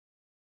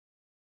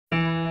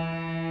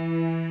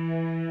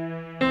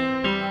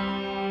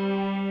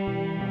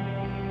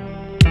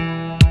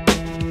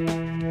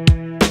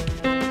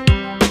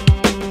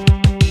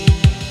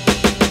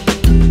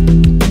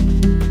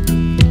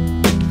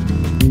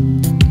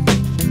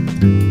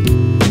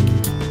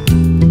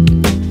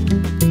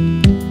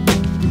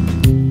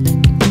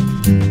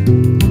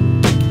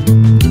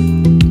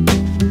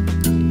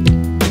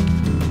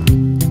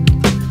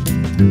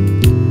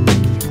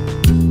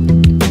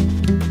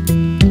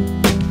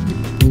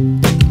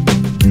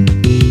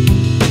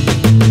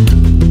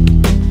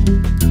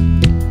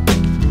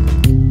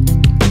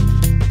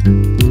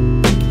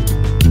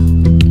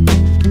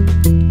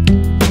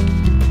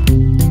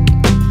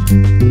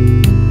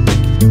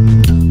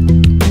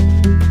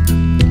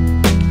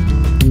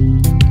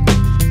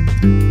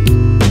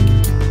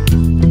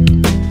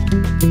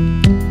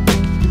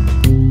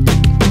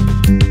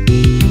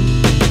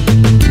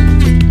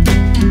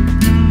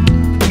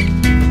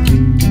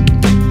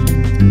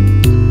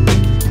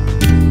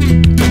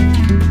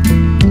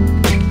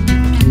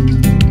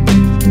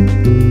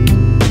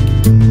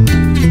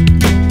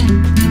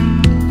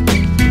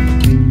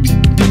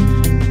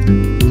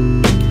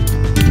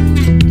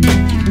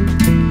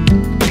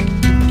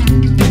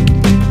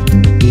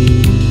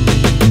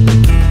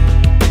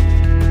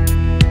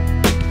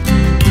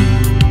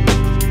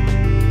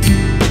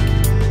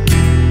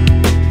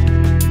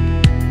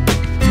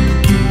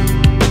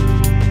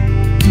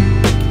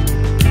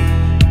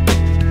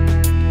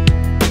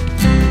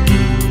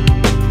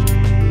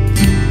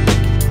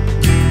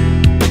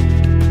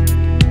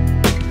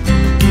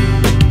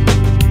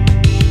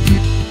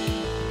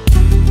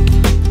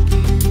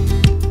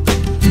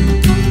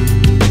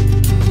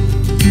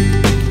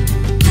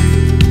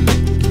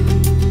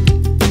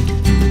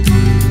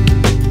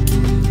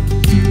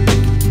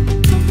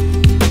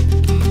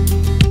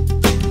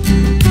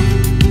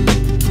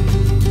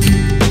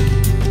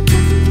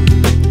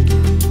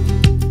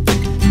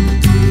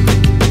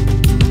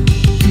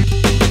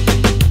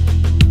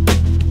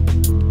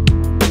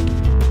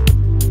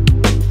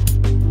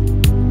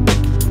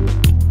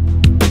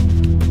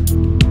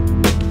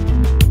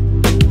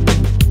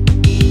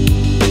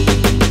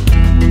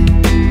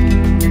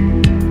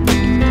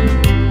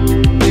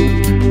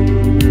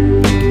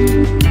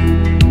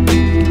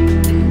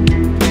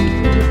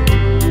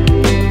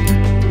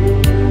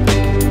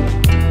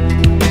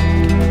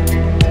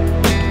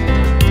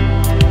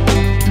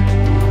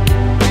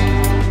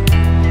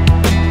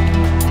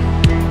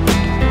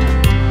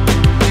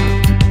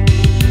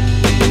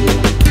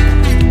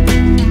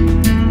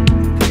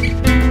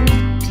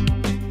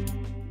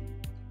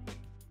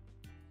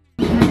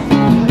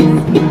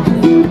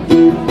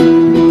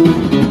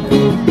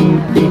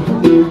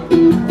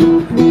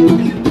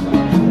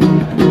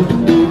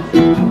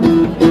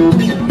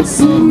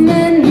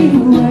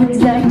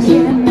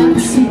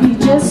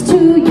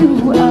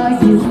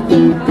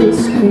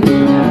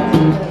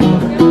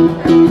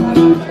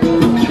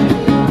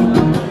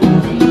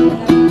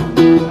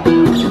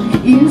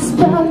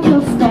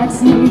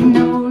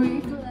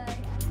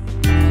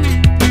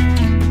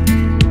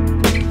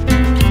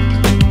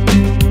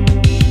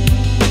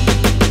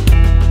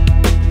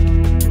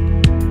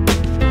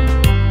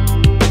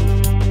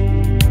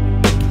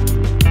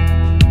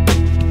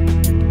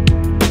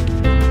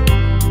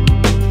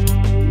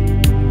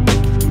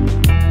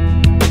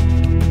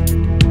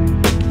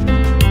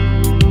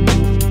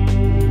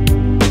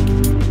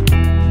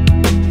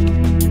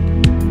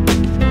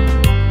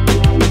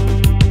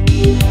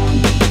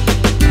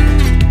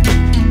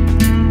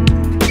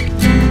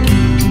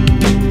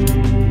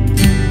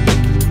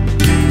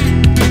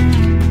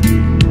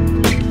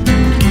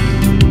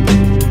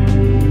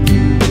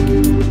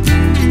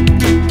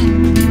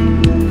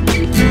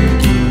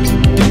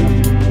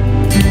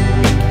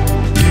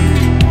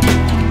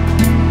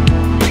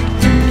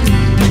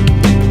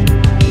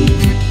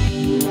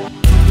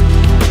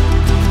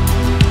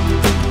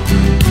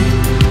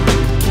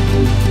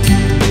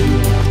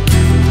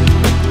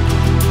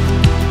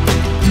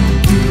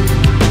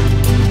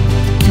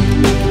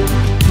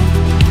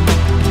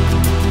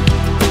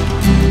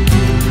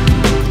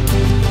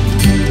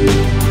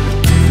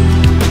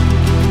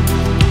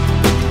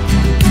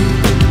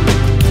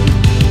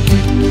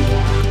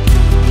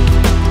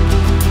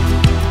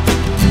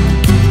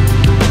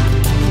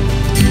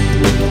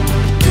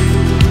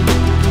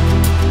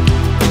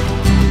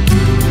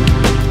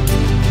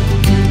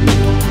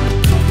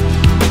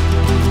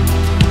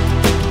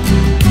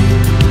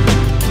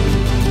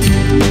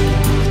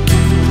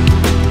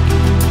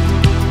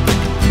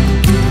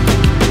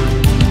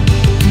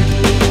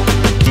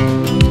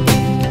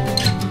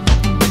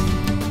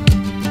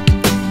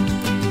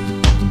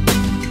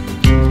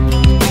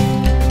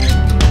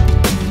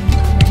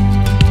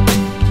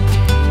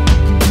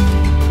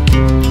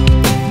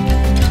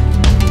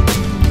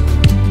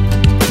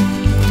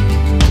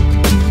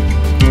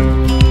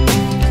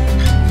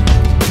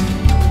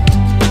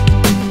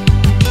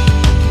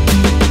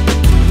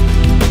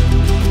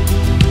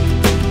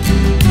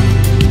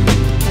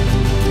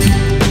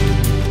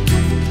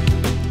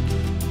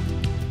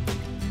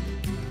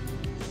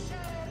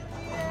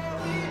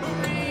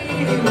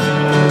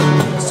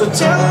So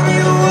tell me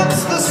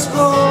what's the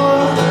score?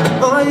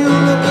 Are you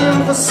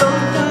looking for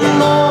something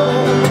more?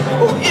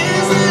 Or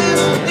is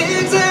this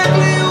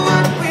exactly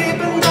what we've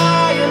been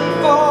dying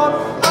for?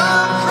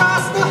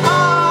 Across the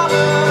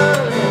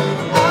harbor,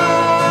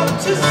 out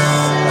to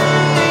sea,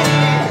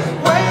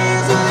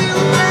 waves of you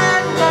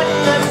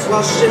that's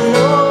washing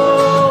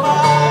over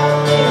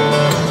me.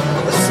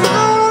 The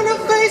smile on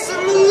your face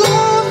and the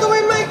love that we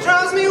make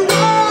drives me wild.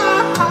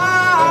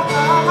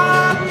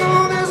 No,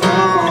 there's no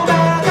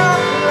better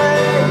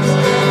place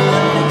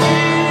than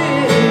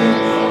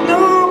here.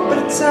 No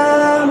better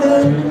time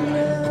than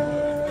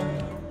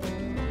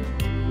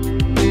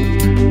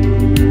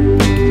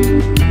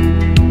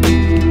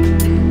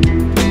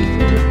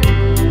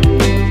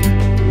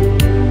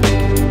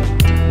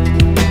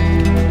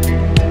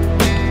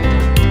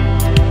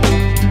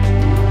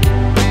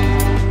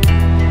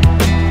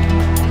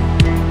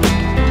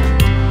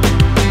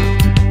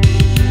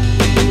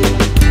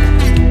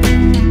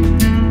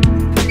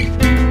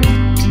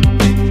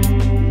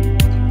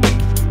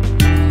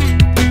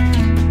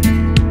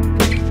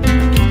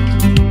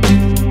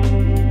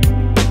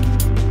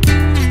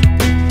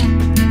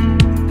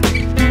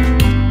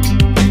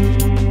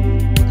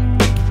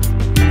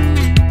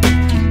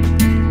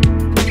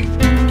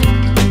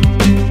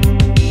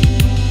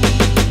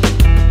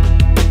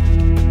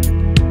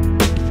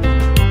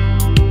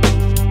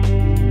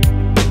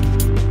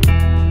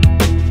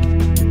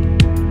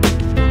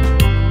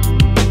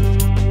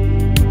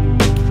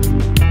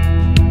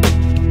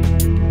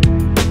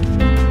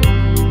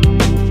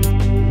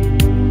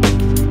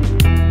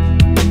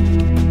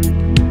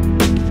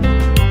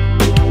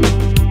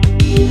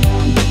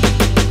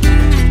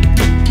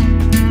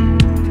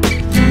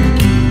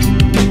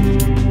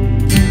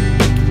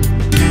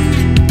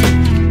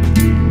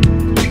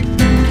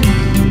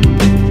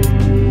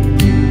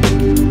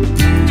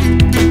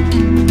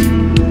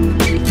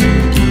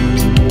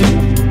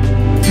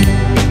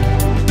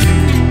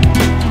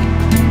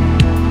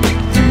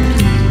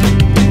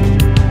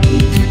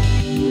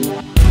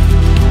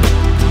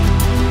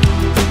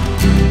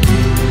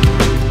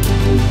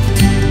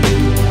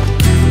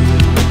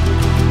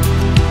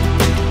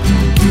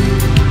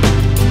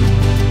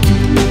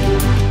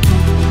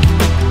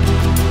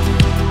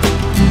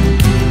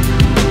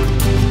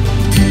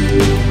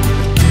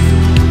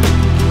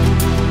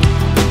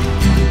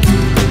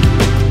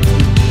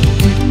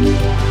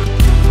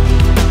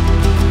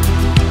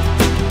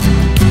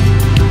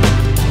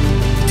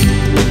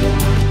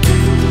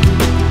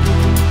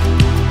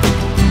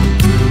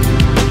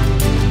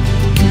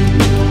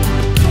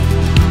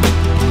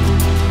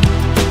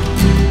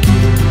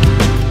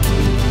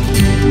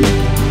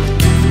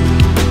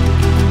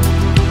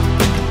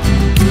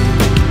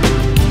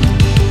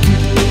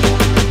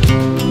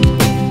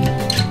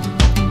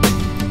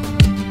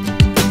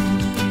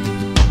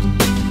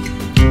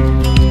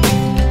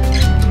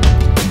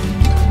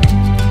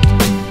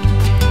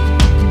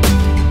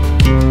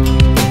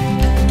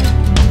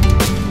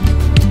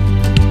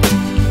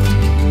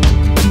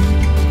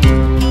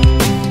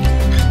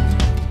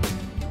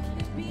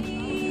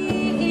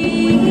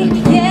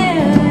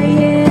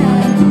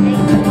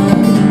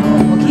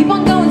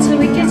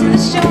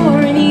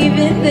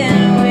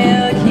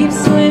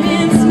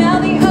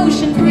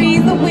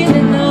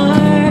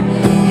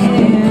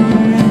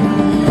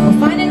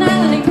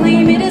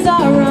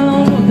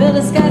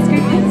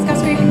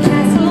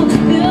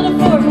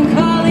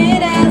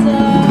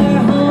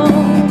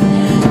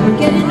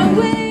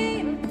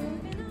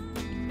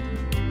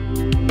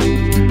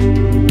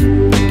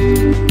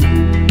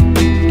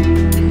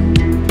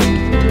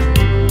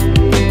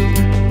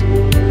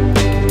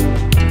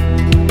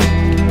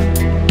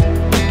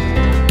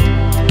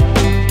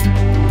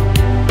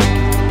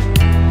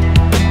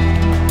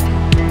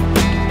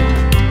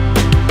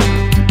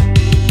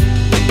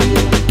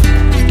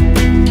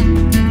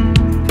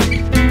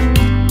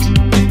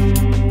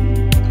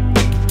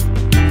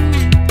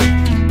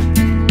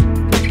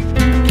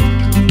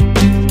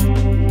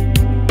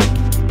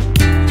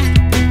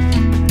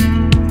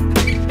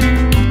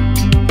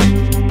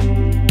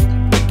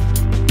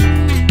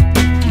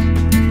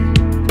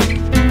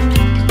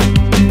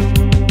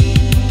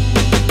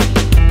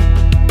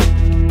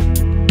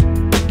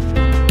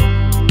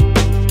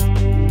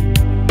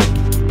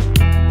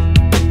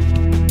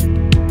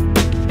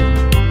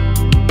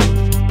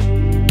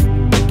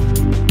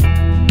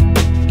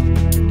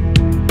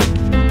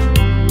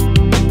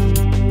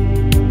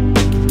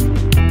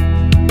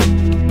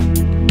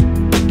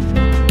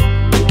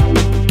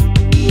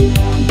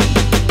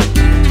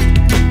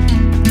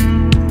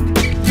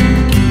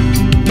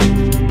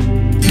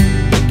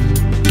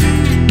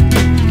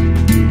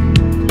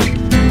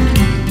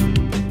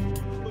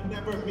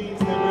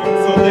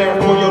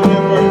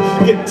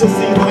to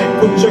see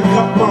life with your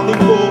cup finally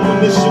full when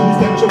the shoes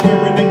that you're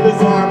wearing ain't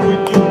designed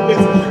with you.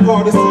 It's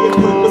hard to see a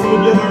purpose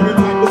when you're learning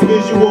type is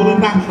visual and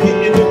not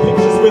getting the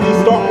pictures really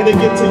starting to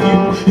get to you.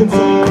 And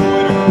so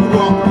you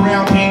walk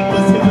around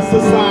aimless in a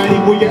society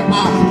where your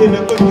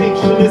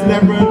identification is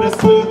never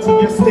understood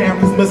till your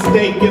stamp is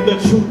mistaken. The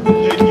truth is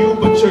you're you,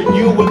 but you're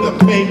you with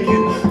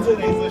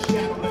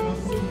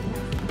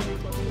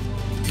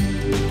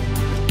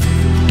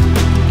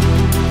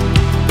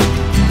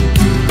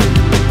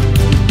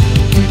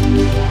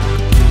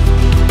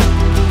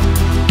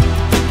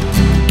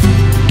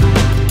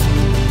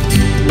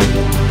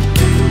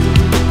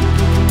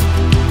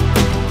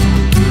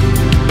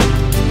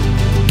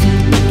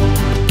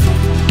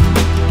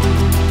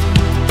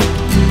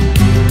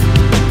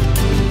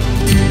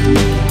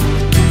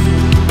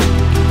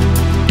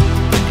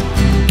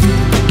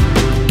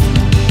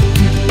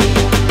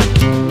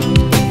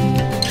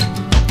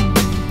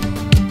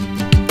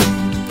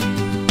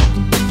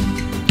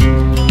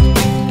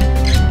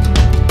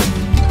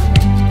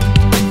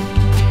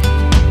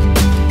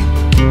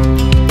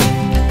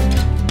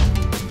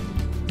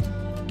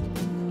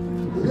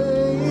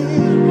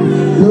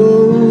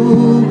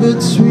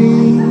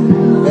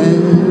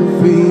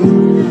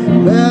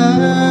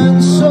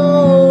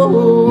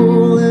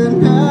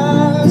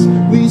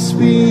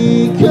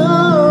speak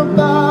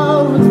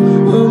about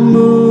a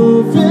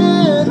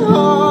moving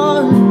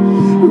heart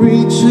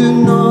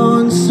reaching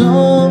on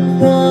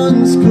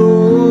someone's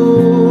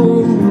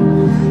goal.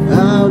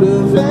 Out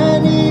of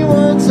any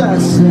words I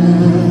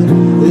said,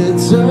 it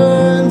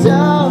turned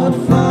out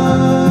fine.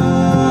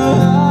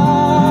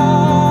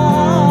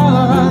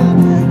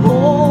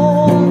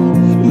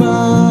 Hold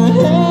my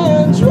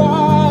hand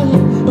dry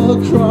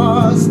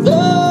across the